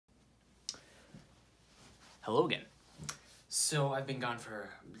Hello again. So I've been gone for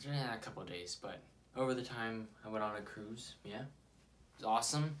a couple of days, but over the time I went on a cruise. Yeah, it was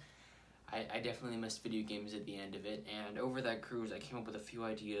awesome. I definitely missed video games at the end of it, and over that cruise I came up with a few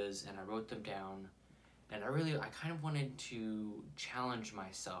ideas and I wrote them down, and I kind of wanted to challenge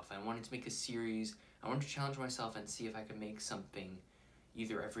myself. I wanted to make a series. I wanted to challenge myself and see if I could make something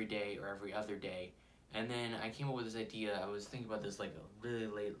either every day or every other day. And then I came up with this idea. I was thinking about this like really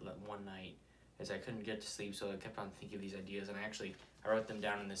late one night, as I couldn't get to sleep, so I kept on thinking of these ideas, and I wrote them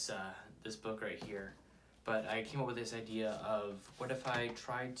down in this this book right here. But I came up with this idea of, what if I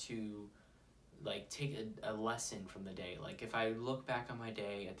tried to like take a lesson from the day? Like if I look back on my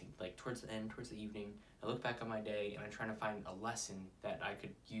day, I think like towards the evening, I look back on my day and I'm trying to find a lesson that I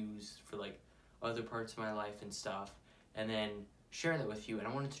could use for like other parts of my life and stuff, and then share that with you. And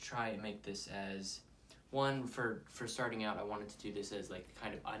I wanted to try and make this as one, for starting out, I wanted to do this as like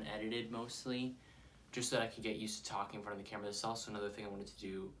kind of unedited mostly, just so that I could get used to talking in front of the camera. This is also another thing I wanted to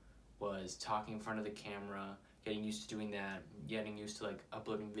do, was talking in front of the camera, getting used to doing that, getting used to like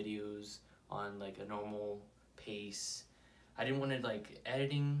uploading videos on like a normal pace. I didn't want to like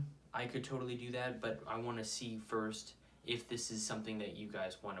editing, I could totally do that, but I want to see first if this is something that you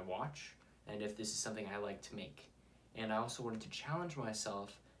guys want to watch and if this is something I like to make. And I also wanted to challenge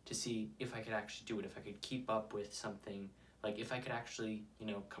myself to see if I could actually do it, if I could keep up with something, like if I could actually,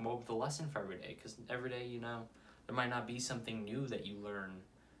 come up with a lesson for every day, because every day, there might not be something new that you learn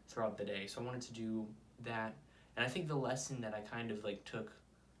throughout the day. So I wanted to do that, and I think the lesson that I kind of like took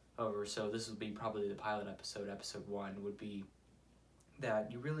over, so this would be probably the pilot episode, episode 1, would be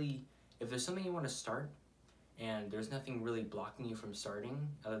that you really, if there's something you want to start, and there's nothing really blocking you from starting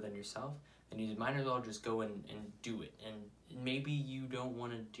other than yourself, then you might as well just go and do it. And maybe you don't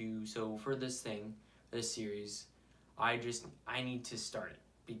want to do, so for this series, I need to start it,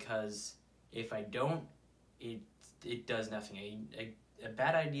 because if I don't, it does nothing. A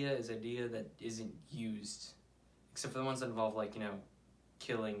bad idea is an idea that isn't used, except for the ones that involve like,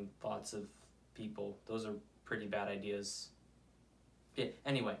 killing lots of people. Those are pretty bad ideas. Yeah,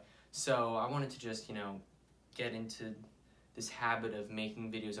 anyway, so I wanted to just, get into this habit of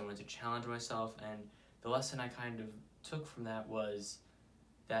making videos. I wanted to challenge myself, and the lesson I kind of took from that was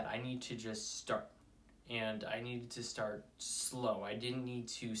that I need to just start, and I needed to start slow. I didn't need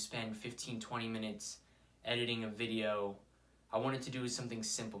to spend 15-20 minutes editing a video. I wanted to do something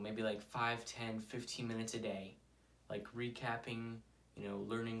simple, maybe like 5, 10, 15 minutes a day, like recapping,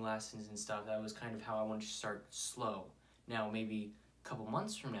 learning lessons and stuff. That was kind of how I wanted to start slow. Now maybe a couple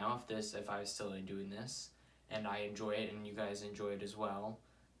months from now, if I was still doing this, and I enjoy it and you guys enjoy it as well,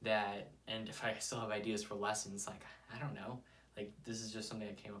 and if I still have ideas for lessons, like, I don't know, like this is just something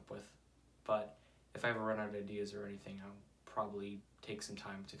I came up with, but if I ever run out of ideas or anything, I'll probably take some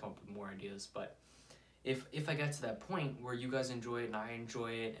time to come up with more ideas. But if I get to that point where you guys enjoy it and I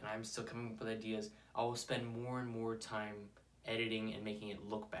enjoy it and I'm still coming up with ideas, I will spend more and more time editing and making it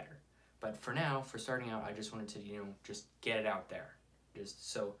look better. But for now, for starting out, I just wanted to, just get it out there.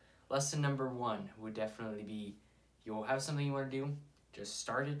 So lesson number 1 would definitely be, you'll have something you want to do, just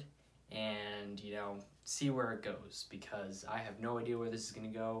start it and, see where it goes, because I have no idea where this is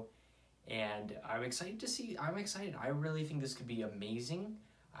going to go, and I'm excited to see. I'm excited. I really think this could be amazing.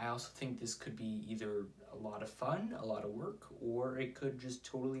 I also think this could be either a lot of fun, a lot of work, or it could just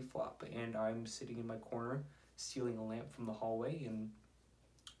totally flop, and I'm sitting in my corner stealing a lamp from the hallway and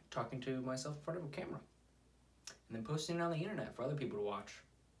talking to myself in front of a camera, and then posting it on the internet for other people to watch.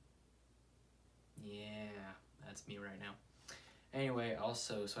 Yeah, that's me right now. Anyway,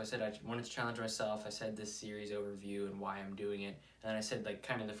 also, so I said I wanted to challenge myself. I said this series overview and why I'm doing it. And then I said like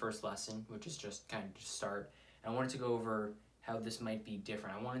kind of the first lesson, which is just kind of just start. And I wanted to go over how this might be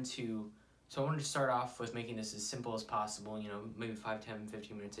different. I wanted to start off with making this as simple as possible, maybe 5, 10,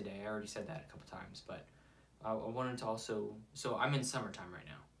 15 minutes a day. I already said that a couple times, but I wanted to also, so I'm in summertime right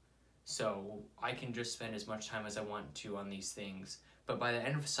now, so I can just spend as much time as I want to on these things. But by the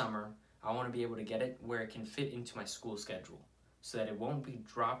end of summer, I want to be able to get it where it can fit into my school schedule, so that it won't be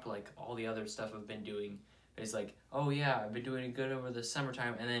dropped like all the other stuff I've been doing. It's like, oh yeah, I've been doing it good over the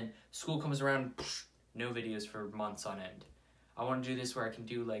summertime, and then school comes around, no videos for months on end. I want to do this where I can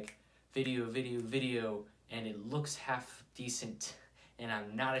do like video, and it looks half decent, and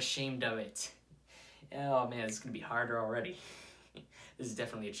I'm not ashamed of it. Oh man, it's gonna be harder already. This is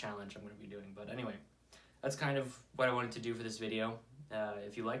definitely a challenge I'm gonna be doing, but anyway, that's kind of what I wanted to do for this video.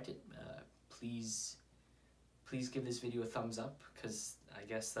 If you liked it, please give this video a thumbs up, because I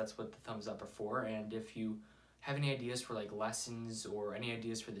guess that's what the thumbs up are for. And if you have any ideas for like lessons or any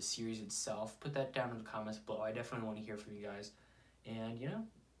ideas for the series itself, put that down in the comments below. I definitely want to hear from you guys. And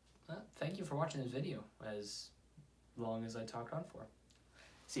thank you for for watching this video as long as I talked on for.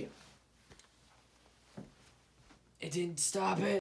 See ya. It didn't stop it.